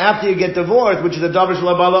chal after you get divorced, which is a davar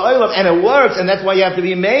shelo bala olam, and it works, and that's why you have to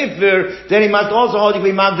be mefer, then he must also hold you to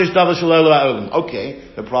be magdish davar shelo bala olam. Okay.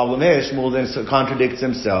 The problem is, Shmuel then contradicts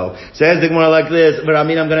himself. Says the Gemara like this, but I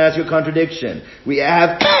mean, I'm going to ask you a contradiction. We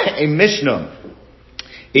have a Mishnah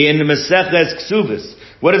in Maseches Ksubis.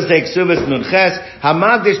 What does it say? Ksubis Nunches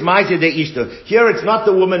Hamagdish Ma'aseh de Ishto. Here it's not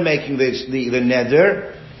the woman making the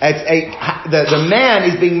neder. It's the man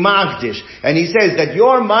is being magdish, and he says that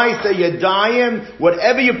your Ma'aseh Yadayim,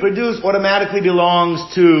 whatever you produce, automatically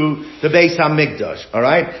belongs to the Beis Hamikdash. All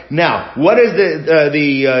right. Now, what is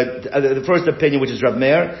the first opinion, which is Rab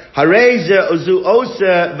Meir? Harei Uzu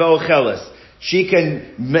Osa Ve'ocheles. She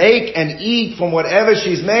can make and eat from whatever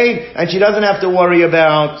she's made, and she doesn't have to worry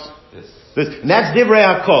about this. And that's Divrei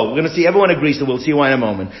HaKol. We're going to see, everyone agrees, so we'll see why in a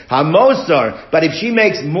moment. HaMosar, but if she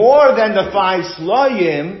makes more than the 5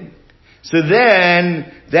 sloyim, so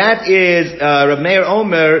then that is Rab Meir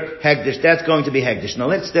Omer Hegdish. That's going to be Hegdish. Now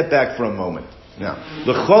let's step back for a moment. Now,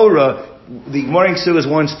 the Chora, the Gemara in Ksubis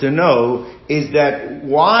wants to know is that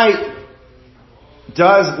why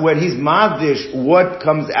does, when he's magdish, what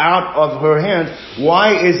comes out of her hand,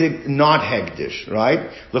 why is it not hegdish, right?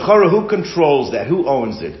 L'chora, who controls that? Who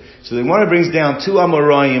owns it? So the Gemara brings down 2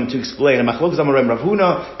 Amoraim to explain, Machlokes Amoraim, Rav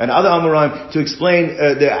Huna, and other Amoraim, to explain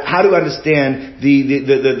how to understand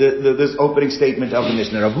this opening statement of the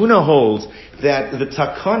Mishnah. Rav Huna holds that the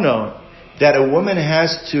takana that a woman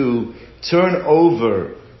has to turn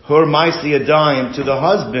over her Ma'aseh Yadayim to the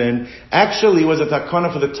husband actually was a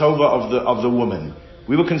takana for the tova of the woman.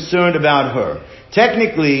 We were concerned about her.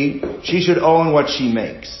 Technically, she should own what she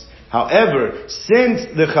makes. However, since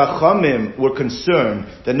the Chachamim were concerned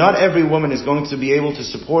that not every woman is going to be able to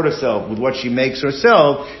support herself with what she makes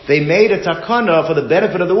herself, they made a takana for the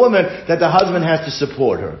benefit of the woman that the husband has to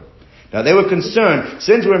support her. Now they were concerned,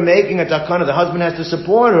 since we're making a takana, the husband has to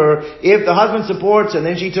support her. If the husband supports her, and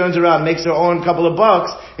then she turns around and makes her own couple of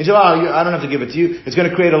bucks, and she says, I don't have to give it to you, it's going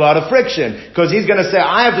to create a lot of friction. Because he's going to say,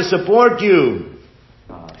 I have to support you.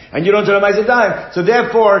 And you don't turn a Ma'aseh Yadayim. So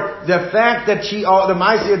therefore, the fact that the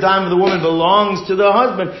Ma'aseh Yadayim of the woman belongs to the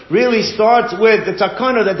husband really starts with the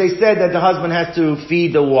takana that they said that the husband has to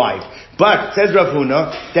feed the wife. But, says Rav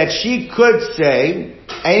Huna, that she could say,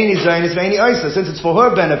 since it's for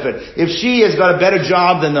her benefit, if she has got a better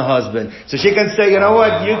job than the husband, so she can say, you know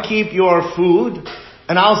what, you keep your food,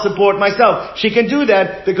 and I'll support myself. She can do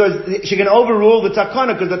that because she can overrule the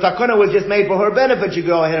takana, because the takana was just made for her benefit. She can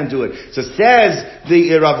go ahead and do it. So says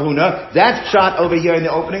the Rav Huna, that's shot over here in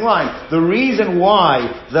the opening line. The reason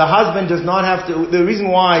why the husband does not have to, the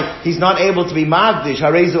reason why he's not able to be magdish,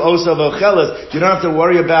 harezu osa v'ocheles, you don't have to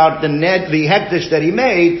worry about the hektish that he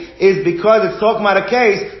made, is because it's talking about a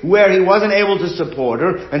case where he wasn't able to support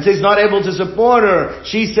her, and since he's not able to support her,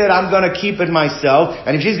 she said, I'm going to keep it myself,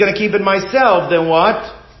 and if she's going to keep it myself, then what?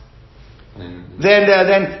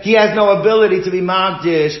 Then he has no ability to be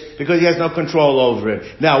magdish because he has no control over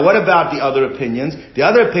it. Now, what about the other opinions? The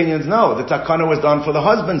other opinions, no, the takana was done for the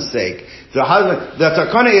husband's sake. The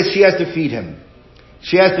takana is she has to feed him.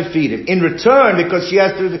 She has to feed him. In return, because she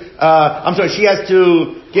has to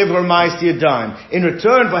give her Ma'aseh Yadayim. In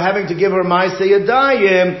return for having to give her Ma'aseh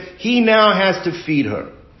Yadayim, he now has to feed her.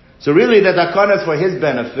 So really the takana is for his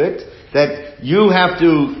benefit, that you have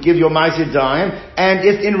to give your Ma'aseh Yadayim, and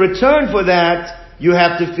if in return for that, you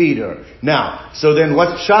have to feed her. Now, so then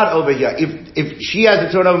what's shot over here? If she has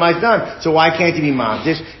to turn over Ma'aseh Yadayim, so why can't he be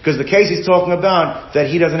magdish? Because the case he's talking about, that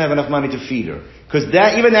he doesn't have enough money to feed her. Because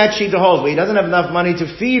even that sheet holds, where he doesn't have enough money to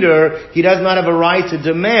feed her, he does not have a right to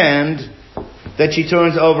demand that she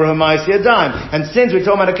turns over her Ma'aseh Yadayim. And since we're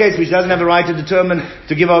talking about a case where she doesn't have a right to determine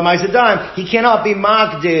to give her Ma'aseh Yadayim, he cannot be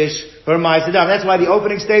magdish her Ma'aseh Yadayim. That's why the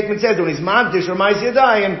opening statement says that when he's magdish her Ma'aseh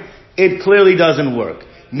Yadayim, it clearly doesn't work.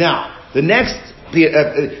 Now, the next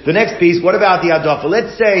piece, what about the hadafa?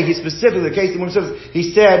 Let's say he specifically, the case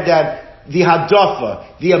he said that the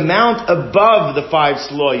hadafa, the amount above the 5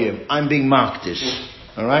 sloyim, I'm being makdish.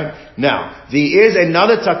 Alright? Now, there is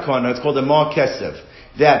another takana, it's called a mar kesef,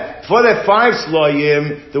 that for the 5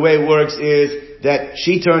 sloyim, the way it works is that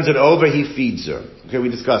she turns it over, he feeds her. Okay, we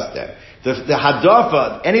discussed that. The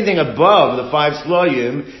hadafa, anything above the 5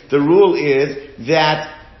 sloyim, the rule is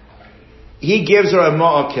that he gives her a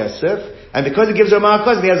ma'ah kesef, and because he gives her a ma'ah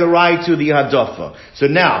kesef, he has a right to the hadafa. So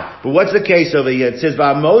now, but what's the case over here? It says,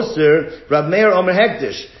 Va'moser, Rav Meir Omer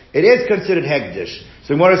Hekdesh. It is considered Hekdesh.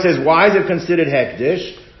 So the Gemara says, why is it considered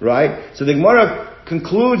Hekdesh? Right? So the Gemara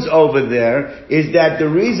concludes over there is that the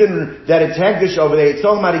reason that it's Hekdesh over there, it's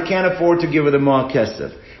talking about he can't afford to give her the ma'ah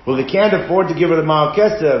kesef. Well, if he can't afford to give her the ma'ah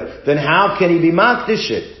kesef, then how can he be makdish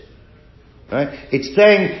it? Right? It's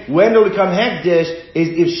saying when it'll become hekdesh is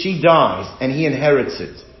if she dies and he inherits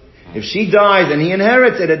it. If she dies and he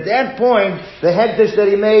inherits it, at that point, the hekdesh that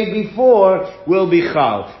he made before will be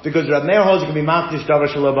chal. Because Rav Meir holds you can be makdish davar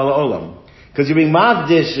shelo bala olam. Because you're being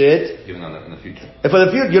makdish it. Even on that in the future. For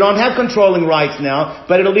the future, you don't have controlling rights now,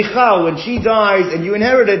 but it'll be chal. When she dies and you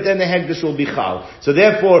inherit it, then the hekdesh will be chal. So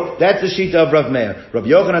therefore, that's the shita of Rav Meir. Rav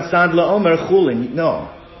Yochanan Sandla Omer Chulin.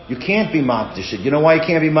 No. You can't be makdish it. You know why you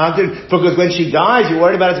can't be makdish? Because when she dies, you're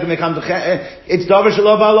worried about it's going to come to it's davar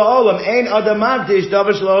shelo bala olam. Ein adam makdish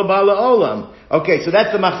davar shelo bala olam. Okay, so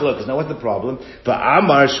that's the machlokas. Now what's the problem? For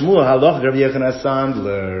Amar Shmuel halach Rabbi Yochanan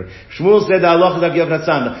Sandler. Shmuel said the halach is Rabbi Yochanan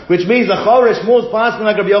Sandler, which means the chorus Shmuel's passing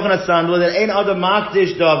like Rabbi Yochanan Sandler that ain't other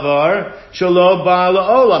makdish davar shelo bala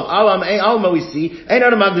olam. Alam ain't alma we see ain't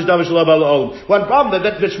other makdish davar shelo bala olam. One problem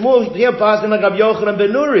that Shmuel here passing like Rabbi Yochanan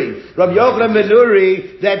ben Nuri. Rabbi Yochanan ben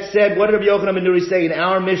Nuri that said, what did Rabbi Yochanan ben Nuri say in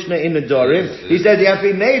our Mishnah in Nedarim? He says you have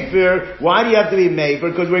to be mefer. Why do you have to be mefer?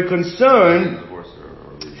 Because we're concerned.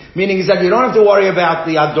 Meaning he said, you don't have to worry about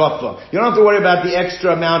the adofa. You don't have to worry about the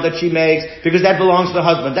extra amount that she makes, because that belongs to the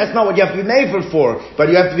husband. That's not what you have to be made for.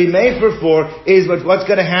 But you have to be made for is what's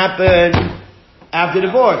going to happen after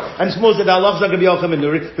divorce. And Shmuel said, Allah is like Rabbi Yochanan ben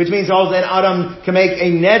Nuri, which means also an Adam can make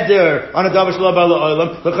a neder on a davar shelo bala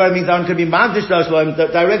olam. It means Adam can be magdish davar shelo olam.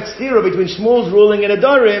 The direct stira between Shmuel's ruling in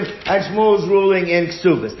Nedarim and Shmuel's ruling in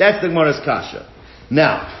Ksubis. That's the Gemara's kasha.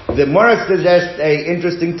 Now, the Gemara suggests a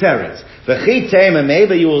interesting teretz. The chitema,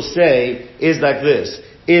 maybe you will say, is like this.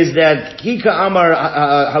 Is that Kika Amar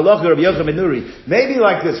Halacha Rabbi Yochanan ben Nuri. Maybe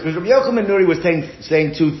like this, because Rabbi Yochanan ben Nuri was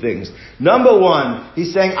saying 2 things. Number one,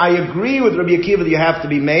 he's saying, I agree with Rabbi Akiva that you have to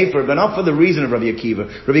be mefer, but not for the reason of Rabbi Akiva.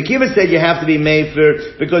 Rabbi Akiva said you have to be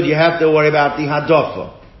mefer because you have to worry about the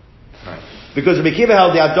hadafa. Right. Because Rabbi Akiva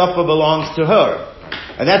held the hadafa belongs to her.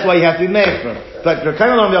 And that's why you have to be mefer. But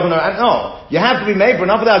no, you have to be mefer,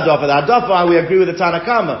 not for the hadafa. The hadafa, we agree with the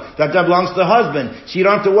Tanakama. That belongs to the husband. So you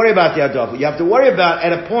don't have to worry about the hadafa. You have to worry about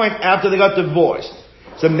at a point after they got divorced.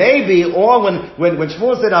 So maybe, or when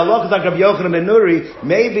Shmuel said halach is like Rabbi Yochanan ben Nuri,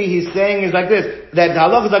 maybe he's saying is like this, that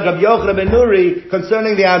halach is like Rabbi Yochanan ben Nuri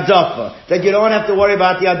concerning the hadafa, that you don't have to worry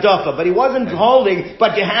about the hadafa. But he wasn't holding,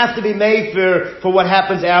 but you have to be made for what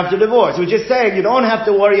happens after divorce. He was just saying you don't have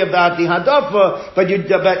to worry about the hadafa, but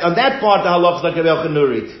on that part the halach is like Rabbi Yochanan ben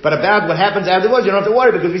Nuri. But about what happens after divorce, you don't have to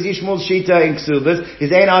worry, because we see Shmuel's shita in Ksubas,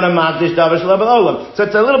 his ein adam makdish davar shelo bala olam. So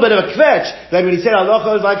it's a little bit of a kvetch that when he said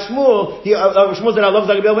halacha is like Shmuel, Shmuel said halacha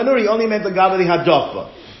like Rabbi Yochanan ben Nuri, he only meant the gav of the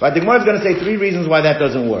hadafa. But the Gemara is going to say 3 reasons why that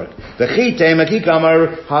doesn't work. The chitema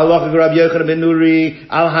kikamar halacha Rabbi Yochanan ben Nuri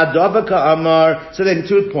al hadafa ka'amar. So then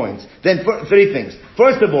 2 points. Then 3 things.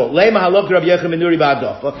 First of all, lema halacha Rabbi Yochanan ben Nuri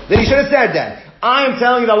ba'hadafa. Then he should have said that. I am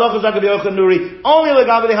telling you that halacha is like Rabbi Yochanan ben Nuri only the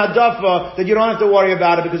gav of the hadafa, that you don't have to worry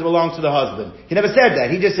about it because it belongs to the husband. He never said that.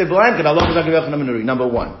 He just said blanket halacha is like Rabbi Yochanan ben Nuri. Number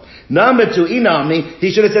 1. Number 2, inami, he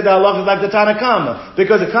should have said that halacha is like the Tanakama,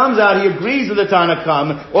 because it comes out he agrees with the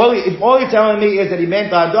Tanakama. All you're telling me is that he meant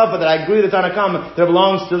the hadafa, that I agree with the Tanakama, that it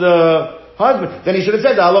belongs to the husband. Then he should have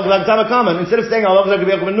said that halacha is like the Tanakama. Instead of saying halacha is like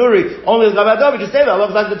Rabbi Yochanan ben Nuri only the gav hadafa, just say that halacha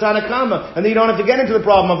is like the Tanakama, and then you don't have to get into the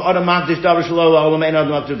problem of adam makdish davar shelo olam ein adam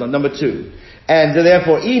makdish. Number 2. And so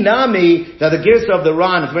therefore, inami, that the girsa of the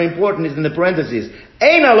Ran, it's very important, is in the parentheses.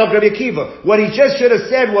 Ein halach Rabbi Akiva. What he just should have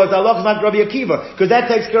said was halach is not Rabbi Akiva, because that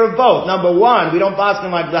takes care of both. Number 1, we don't pass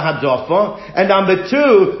him like the hadafa, and number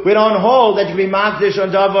 2, we don't hold that you be makdish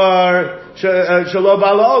on davar shelo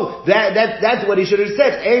bala. That's what he should have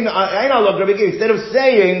said. Ein halach Rabbi Akiva, instead of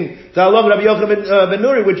saying the halach Rabbi Yochanan ben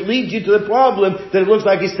Nuri, which leads you to the problem that it looks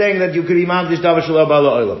like he's saying that you could be makdish davar shelo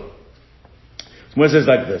bala. So it says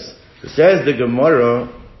like this. It says the Gemara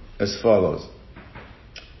as follows.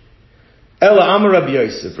 Ela Amar Rabbi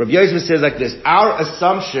Yosef. Rabbi Yosef says like this. Our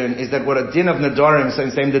assumption is that what a din of Nedarim,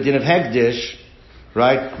 same the din of Hekdesh,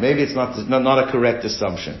 right? Maybe it's not a correct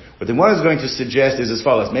assumption. What the Gemara is going to suggest is as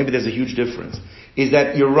follows. Maybe there's a huge difference. Is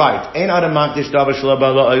that you're right. Ein adam makdish davar shelo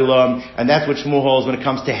bala olam, and that's what Shmuel holds when it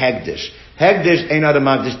comes to Hekdesh. Hekdesh ein adam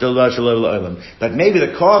makdish davar shelo bala olam. But maybe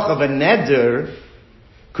the koach of a neder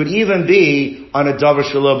could even be on a davar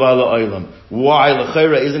shelo ba'al olam. Why?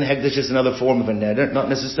 L'chayra, isn't hekdesh just another form of a neder? Not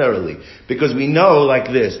necessarily. Because we know like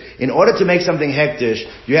this. In order to make something hekdesh,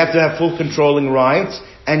 you have to have full controlling rights,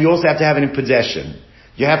 and you also have to have it in possession.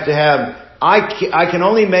 You have to have, I can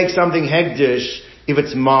only make something hekdesh if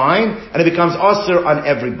it's mine, and it becomes asur on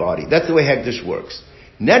everybody. That's the way hekdesh works.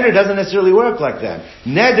 Neder doesn't necessarily work like that.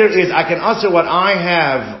 Neder is, I can asur what I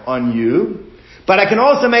have on you, but I can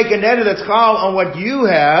also make a neder that's chal on what you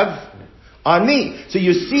have on me. So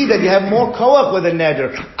you see that you have more koach with a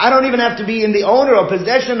neder. I don't even have to be in the owner or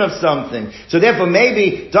possession of something. So therefore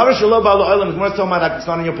maybe, davar shelo ba'al olam is more so much like it's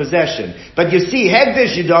not in your possession. But you see,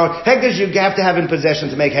 hekdesh you don't. Hekdesh you have to have in possession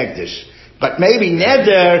to make hekdesh. But maybe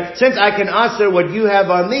neder, since I can asur what you have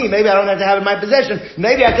on me, maybe I don't have to have it in my possession.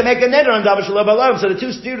 Maybe I can make a neder on davar shelo ba'al olam. So the two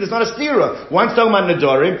steers, it's not a stira. One's talking about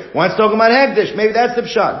nedarim, one's talking about hekdesh. Maybe that's the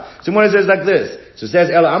pshat. So one says like this. So it says,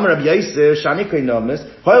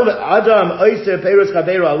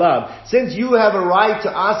 since you have a right to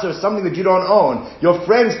asur something that you don't own, your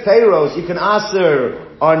friend's payros, you can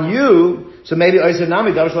asur on you, so maybe I said,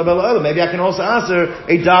 maybe I can also asur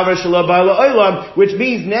a davar shelo ba'al olam, which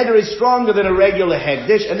means neder is stronger than a regular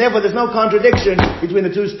hekdesh, and therefore there's no contradiction between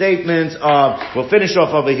the two statements of, we'll finish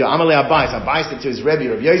off over here, Amalei Abai said to his Rabbi,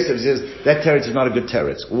 Rabbi Yosef says, that teretz is not a good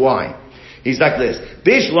teretz. Why? He's like this. I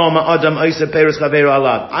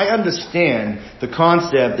understand the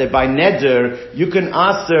concept that by neder, you can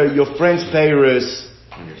asur your friend's peiros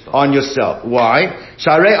on yourself. Why?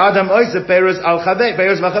 Because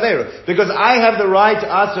I have the right to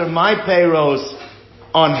asur my peiros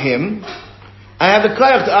on him. I have the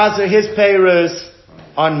koach to asur his peiros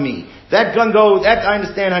on me. That can go, that I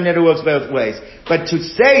understand how neder works both ways. But to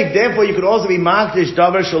say, therefore, you could also be makdish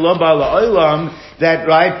davar shelo ba'al olam, that,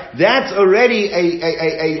 right, that's already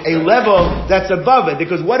a level that's above it.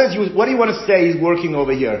 Because what do you want to say is working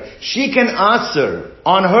over here? She can asur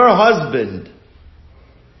on her husband.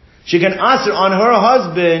 She can asur on her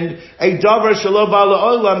husband a davar shelo ba'al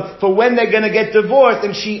olam for when they're going to get divorced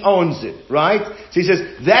and she owns it, right? So he says,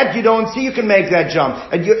 that you don't see, you can make that jump.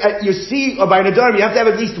 And you see, or by nedarim, you have to have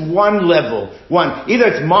at least one level. One. Either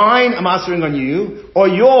it's mine, I'm asuring on you, or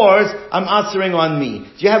yours, I'm asuring on me.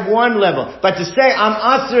 So you have one level. But to say, I'm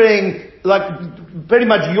asuring, like, pretty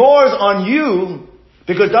much yours on you,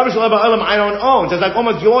 because davar shelo ba'al olam I don't own. So it's like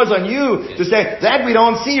almost yours on you to say, that we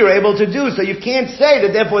don't see, you're able to do. So you can't say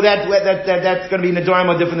that therefore that's going to be nedarim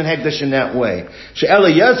or different than hekdesh in that way. She'ela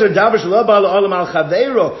yaser davar shelo ba'al olam al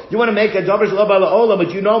chaveiro. You want to make a davar shelo ba'al olam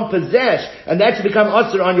but you don't possess, and that should become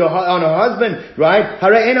asur on her husband, right?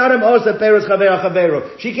 Hare ein adam osa peiros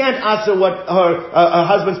chaveiro. She can't asur what her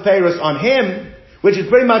husband's peiros on him, which is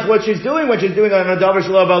pretty much what she's doing on a davar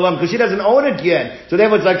shelo ba'al olam, because she doesn't own it yet. So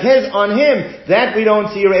therefore it's like his on him. That we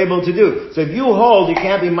don't see her able to do. So if you hold, you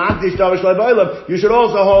can't be makdish davar shelo ba'al olam, you should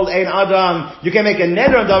also hold ein adam, you can make a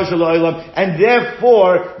neder on davar shelo ba'al olam, and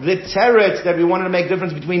therefore the teretz that we wanted to make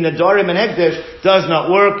difference between nedarim and hekdesh does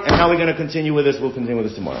not work. And how we're going to continue with this, we'll continue with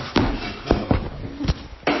this tomorrow.